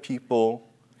yell at people,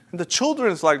 and the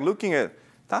children's like looking at,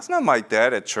 that's not my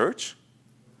dad at church.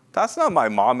 That's not my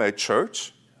mom at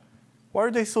church. Why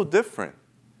are they so different?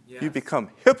 Yes. You become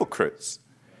hypocrites.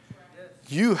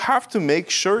 Yes. You have to make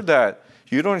sure that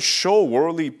you don't show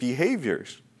worldly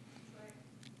behaviors.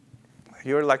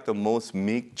 You're like the most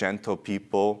meek, gentle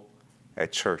people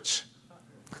at church.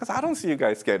 Because I don't see you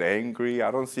guys get angry. I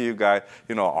don't see you guys,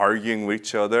 arguing with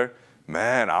each other.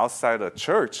 Man, outside of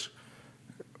church,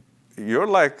 you're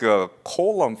like a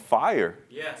coal on fire.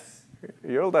 Yes.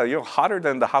 You're hotter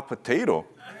than the hot potato.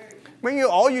 I mean,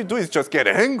 all you do is just get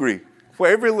angry for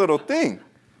every little thing,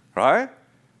 right?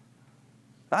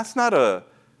 That's not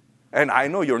and I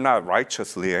know you're not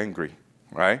righteously angry,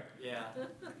 right? Yeah.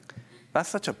 That's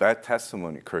such a bad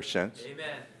testimony, Christians.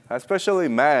 Amen. Especially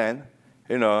man,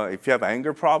 if you have an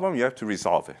anger problem, you have to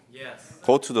resolve it. Yes.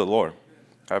 Go to the Lord.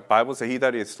 The Bible says he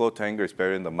that is slow to anger is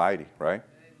better than the mighty, right?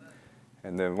 Amen.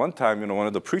 And then one time, one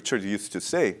of the preachers used to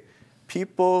say,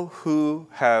 people who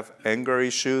have anger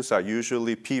issues are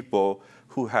usually people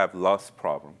who have lust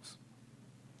problems.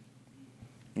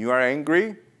 You are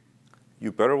angry,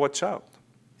 you better watch out.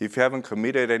 If you haven't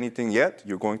committed anything yet,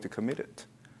 you're going to commit it.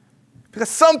 Because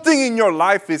something in your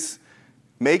life is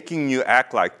making you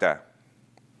act like that.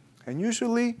 And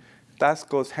usually, that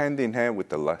goes hand in hand with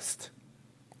the lust,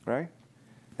 right?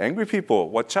 Angry people,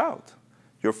 watch out.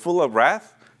 You're full of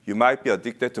wrath. You might be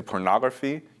addicted to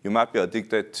pornography. You might be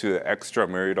addicted to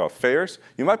extramarital affairs.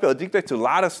 You might be addicted to a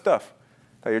lot of stuff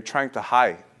that you're trying to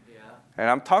hide. Yeah. And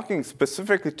I'm talking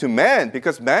specifically to men,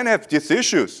 because men have these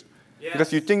issues. Yes.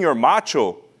 Because you think you're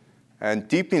macho. And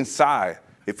deep inside,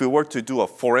 if we were to do a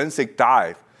forensic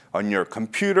dive on your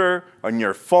computer, on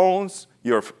your phones,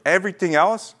 your everything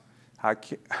else,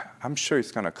 I'm sure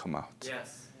it's going to come out.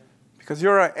 Yes. Because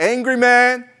you're an angry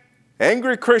man,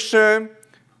 angry Christian,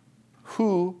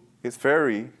 who is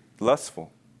very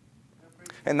lustful.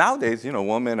 And nowadays,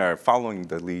 women are following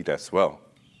the lead as well.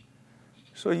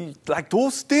 So like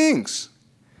those things,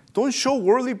 don't show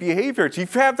worldly behaviors.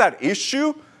 If you have that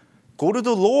issue, go to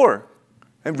the Lord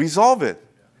and resolve it.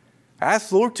 Ask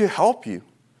the Lord to help you.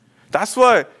 That's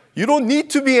why you don't need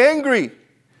to be angry.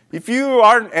 If you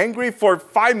aren't angry for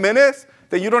 5 minutes,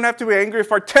 then you don't have to be angry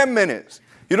for 10 minutes.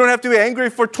 You don't have to be angry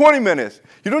for 20 minutes.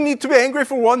 You don't need to be angry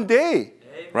for 1 day,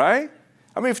 right?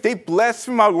 I mean, if they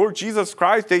blaspheme our Lord Jesus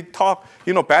Christ, they talk,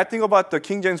 bad thing about the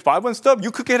King James Bible and stuff, you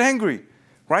could get angry.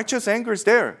 Righteous anger is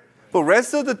there. But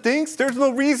rest of the things, there's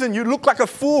no reason. You look like a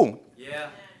fool. Yeah.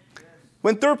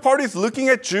 When third parties looking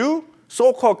at you,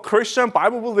 so-called Christian,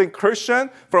 Bible-believing Christian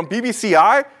from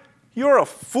BBCI, you're a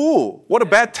fool. What a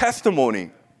bad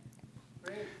testimony.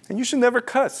 And you should never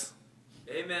cuss.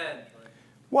 Amen.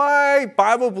 Why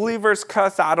Bible believers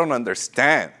cuss, I don't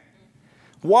understand.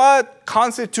 What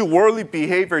constitutes worldly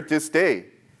behavior this day?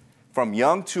 From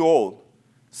young to old,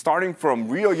 starting from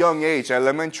real young age,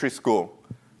 elementary school,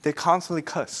 they constantly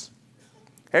cuss.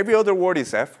 Every other word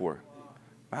is F word.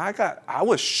 I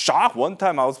was shocked one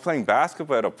time I was playing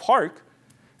basketball at a park,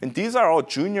 and these are all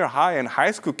junior high and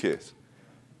high school kids.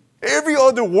 Every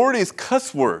other word is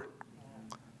cuss word.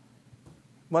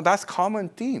 But that's common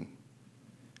theme.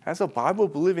 As a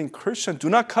Bible-believing Christian, do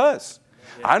not cuss.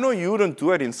 Yeah. I know you wouldn't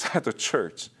do it inside the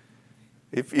church.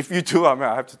 If you do, I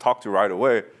have to talk to you right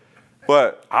away.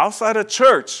 But outside the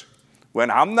church,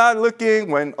 when I'm not looking,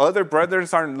 when other brethren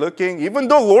aren't looking, even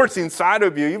though Lord's inside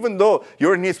of you, even though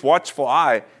you're in his watchful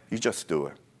eye, you just do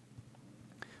it.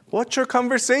 What's your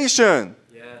conversation?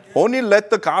 Yeah. Only let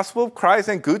the gospel of Christ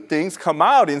and good things come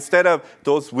out instead of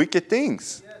those wicked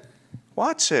things. Yes.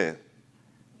 Watch it.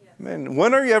 Yes. Man,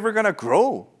 when are you ever going to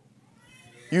grow?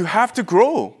 You have to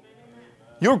grow.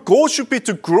 Your goal should be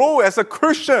to grow as a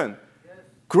Christian.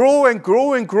 Grow and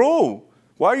grow and grow.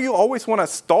 Why do you always want to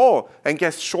stall and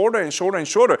get shorter and shorter and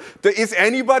shorter? Is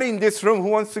anybody in this room who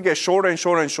wants to get shorter and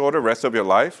shorter and shorter the rest of your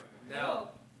life? No.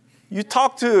 You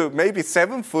talk to maybe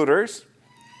 7-footers.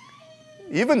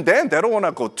 Even then, they don't want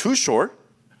to go too short,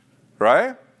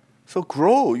 right? So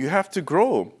grow. You have to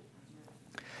grow.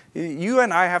 You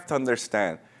and I have to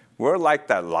understand, we're like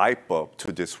that light bulb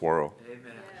to this world.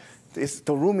 Amen.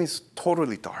 The room is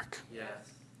totally dark. Yes.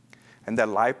 And that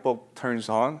light bulb turns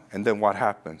on, and then what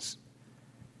happens?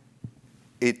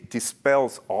 It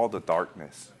dispels all the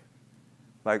darkness.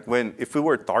 Like if we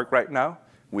were dark right now,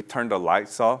 we turn the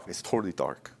lights off, it's totally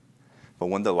dark. But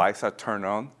when the lights are turned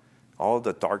on, all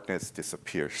the darkness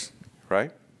disappears,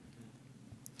 right?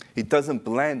 It doesn't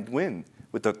blend in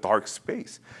with the dark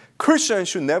space. Christians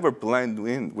should never blend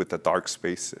in with the dark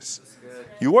spaces.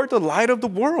 You are the light of the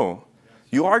world.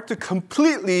 You are to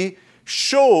completely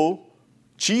show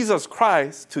Jesus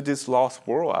Christ to this lost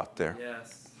world out there.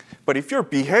 Yes. But if your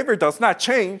behavior does not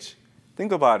change,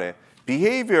 think about it.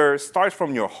 Behavior starts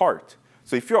from your heart.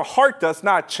 So if your heart does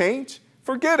not change,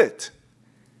 forget it.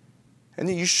 And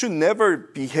you should never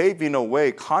behave in a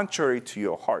way contrary to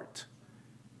your heart.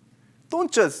 Don't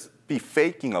just be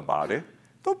faking about it.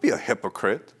 Don't be a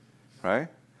hypocrite, right?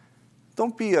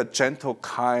 Don't be a gentle,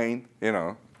 kind,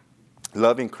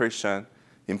 loving Christian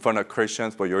in front of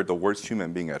Christians, but you're the worst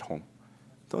human being at home.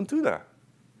 Don't do that.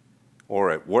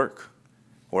 Or at work,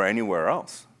 or anywhere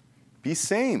else. Be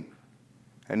same.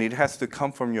 And it has to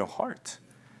come from your heart.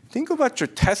 Think about your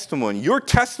testimony. Your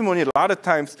testimony a lot of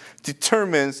times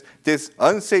determines these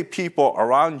unsaved people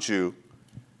around you,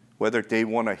 whether they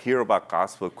want to hear about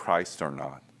gospel of Christ or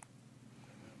not.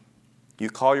 You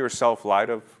call yourself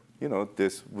light of,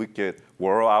 this wicked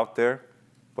world out there,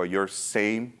 but you're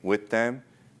same with them,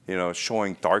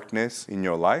 showing darkness in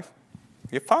your life.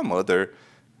 If I'm other,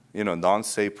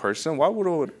 non-saved person, why would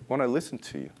I want to listen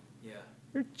to you? Yeah.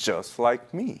 You're just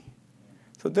like me.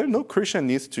 So no Christian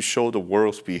needs to show the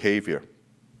world's behavior.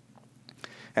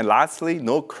 And lastly,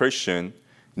 no Christian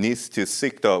needs to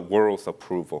seek the world's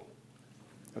approval.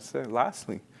 That's it.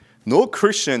 Lastly, no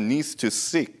Christian needs to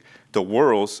seek the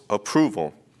world's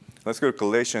approval. Let's go to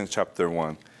Galatians chapter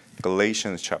 1.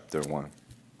 Galatians chapter 1.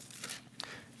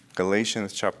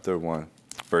 Galatians chapter 1,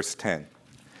 verse 10.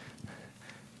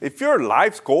 If your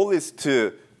life's goal is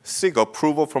to seek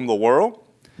approval from the world,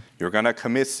 you're going to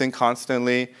commit sin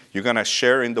constantly, you're going to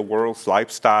share in the world's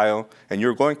lifestyle, and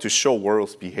you're going to show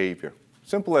world's behavior.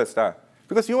 Simple as that.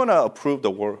 Because you want to approve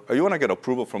the world, or you want to get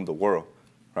approval from the world,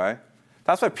 right?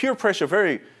 That's why peer pressure is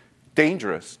very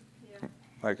dangerous. Yeah.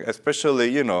 Like especially,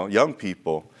 young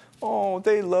people. Oh,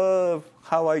 they love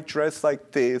how I dress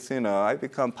like this, I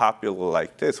become popular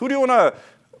like this. Who do you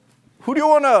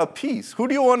want to appease? Who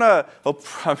do you want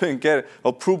to get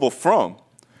approval from?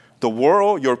 The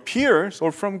world, your peers,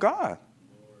 or from God?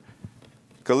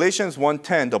 Galatians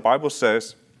 1:10, the Bible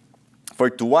says, "For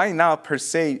do I now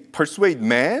persuade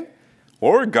man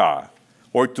or God?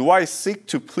 Or do I seek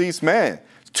to please man?"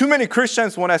 Too many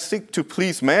Christians want to seek to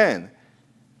please man.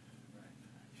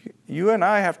 You and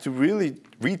I have to really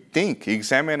rethink,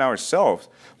 examine ourselves.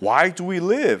 Why do we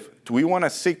live? Do we want to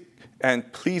seek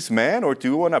and please man, or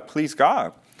do we want to please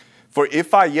God? For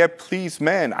if I yet please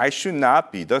man, I should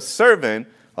not be the servant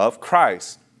of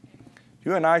Christ.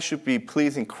 You and I should be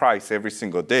pleasing Christ every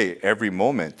single day, every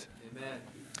moment. Amen.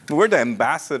 We're the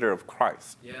ambassador of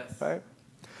Christ. Yes. Right?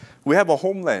 We have a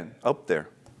homeland up there,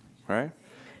 right?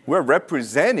 We're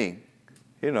representing,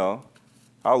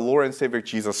 our Lord and Savior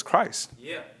Jesus Christ.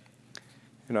 Yeah.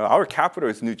 Our capital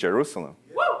is New Jerusalem,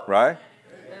 Woo! right?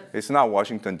 It's not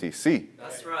Washington, D.C.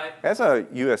 That's right. As a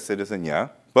U.S. citizen, yeah.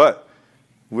 But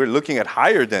we're looking at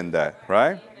higher than that,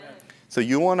 right? Amen. So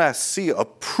you want to see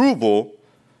approval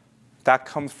that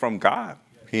comes from God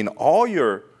in all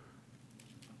your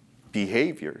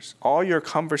behaviors, all your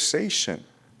conversation.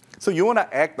 So you want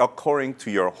to act according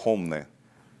to your homeland.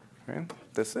 Right?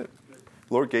 That's it.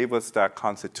 Lord gave us that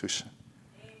constitution.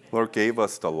 Amen. Lord gave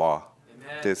us the law.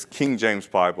 Amen. This King James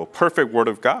Bible, perfect word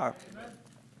of God. Amen.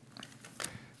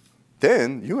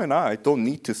 Then you and I don't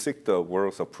need to seek the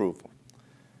world's approval.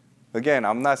 Again,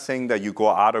 I'm not saying that you go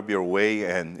out of your way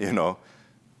and,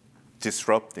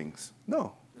 disrupt things.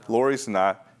 No. Lord is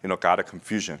not, God of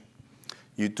confusion.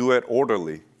 You do it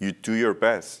orderly. You do your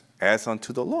best as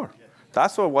unto the Lord.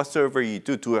 That's why whatsoever you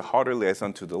do it heartily as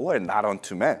unto the Lord, not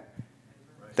unto men.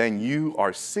 Then you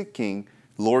are seeking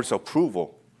Lord's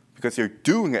approval because you're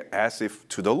doing it as if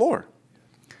to the Lord.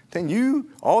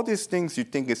 Then all these things you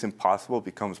think is impossible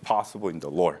becomes possible in the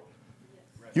Lord.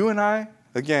 You and I,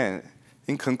 again,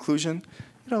 in conclusion,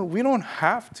 we don't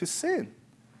have to sin.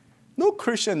 No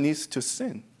Christian needs to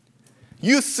sin.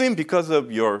 You sin because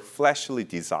of your fleshly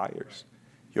desires,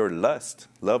 your lust,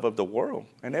 love of the world,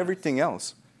 and everything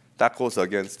else that goes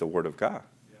against the Word of God.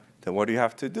 Then what do you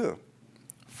have to do?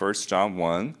 1 John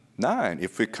 1, 9.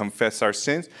 If we confess our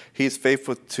sins, he is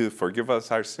faithful to forgive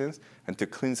us our sins and to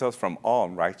cleanse us from all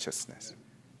unrighteousness.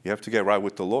 You have to get right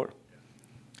with the Lord.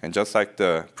 And just like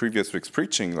the previous week's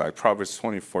preaching, like Proverbs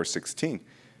 24:16,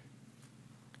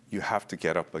 you have to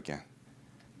get up again.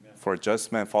 For a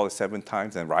just man falls 7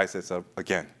 times and rises up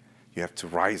again. You have to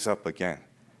rise up again.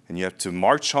 And you have to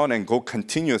march on and go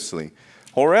continuously.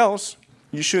 Or else,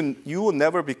 you will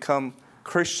never become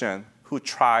Christian who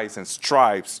tries and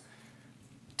strives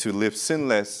to live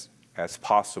sinless as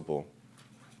possible,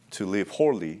 to live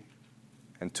holy,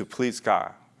 and to please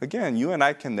God. Again, you and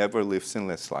I can never live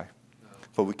sinless life.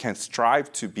 But we can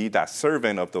strive to be that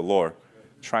servant of the Lord,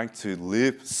 trying to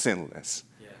live sinless.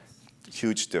 Yes.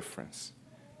 Huge difference.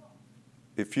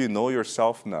 If you know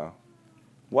yourself now,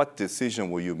 what decision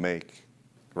will you make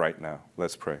right now?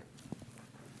 Let's pray.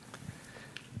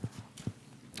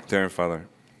 Dear Father,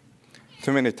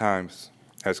 too many times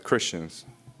as Christians,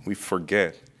 we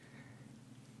forget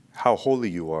how holy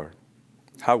you are,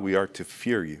 how we are to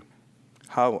fear you,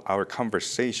 how our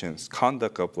conversations,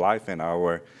 conduct of life, and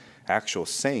our actual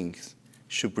sayings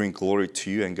should bring glory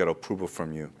to you and get approval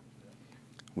from you.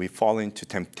 We fall into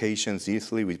temptations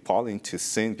easily. We fall into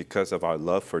sin because of our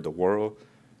love for the world,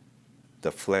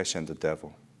 the flesh, and the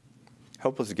devil.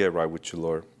 Help us to get right with you,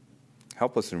 Lord.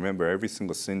 Help us remember every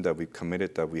single sin that we've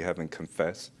committed that we haven't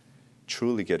confessed,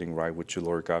 truly getting right with you,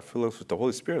 Lord God. Fill us with the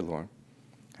Holy Spirit, Lord.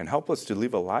 And help us to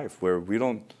live a life where we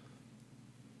don't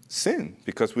sin,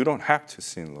 because we don't have to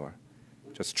sin, Lord.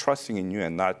 Just trusting in you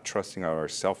and not trusting our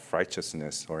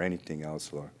self-righteousness or anything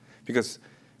else, Lord. Because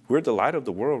we're the light of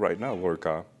the world right now, Lord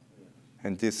God.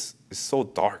 And this is so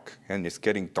dark, and it's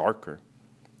getting darker.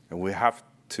 And we have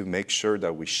to make sure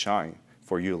that we shine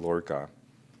for you, Lord God.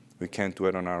 We can't do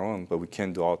it on our own, but we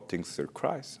can do all things through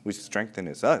Christ, which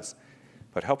strengthens us.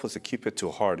 But help us to keep it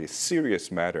to heart. It's a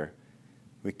serious matter.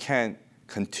 We can't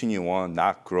continue on,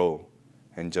 not grow,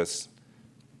 and just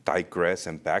digress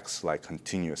and backslide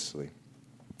continuously.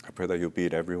 I pray that you'll be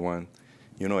at everyone.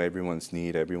 You know everyone's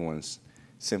need, everyone's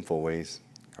sinful ways.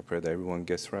 I pray that everyone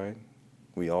gets right.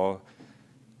 We all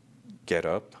get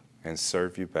up and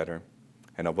serve you better.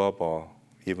 And above all,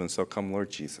 even so come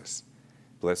Lord Jesus.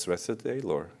 Bless the rest of the day,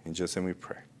 Lord. In Jesus' name we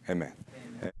pray. Amen. Amen.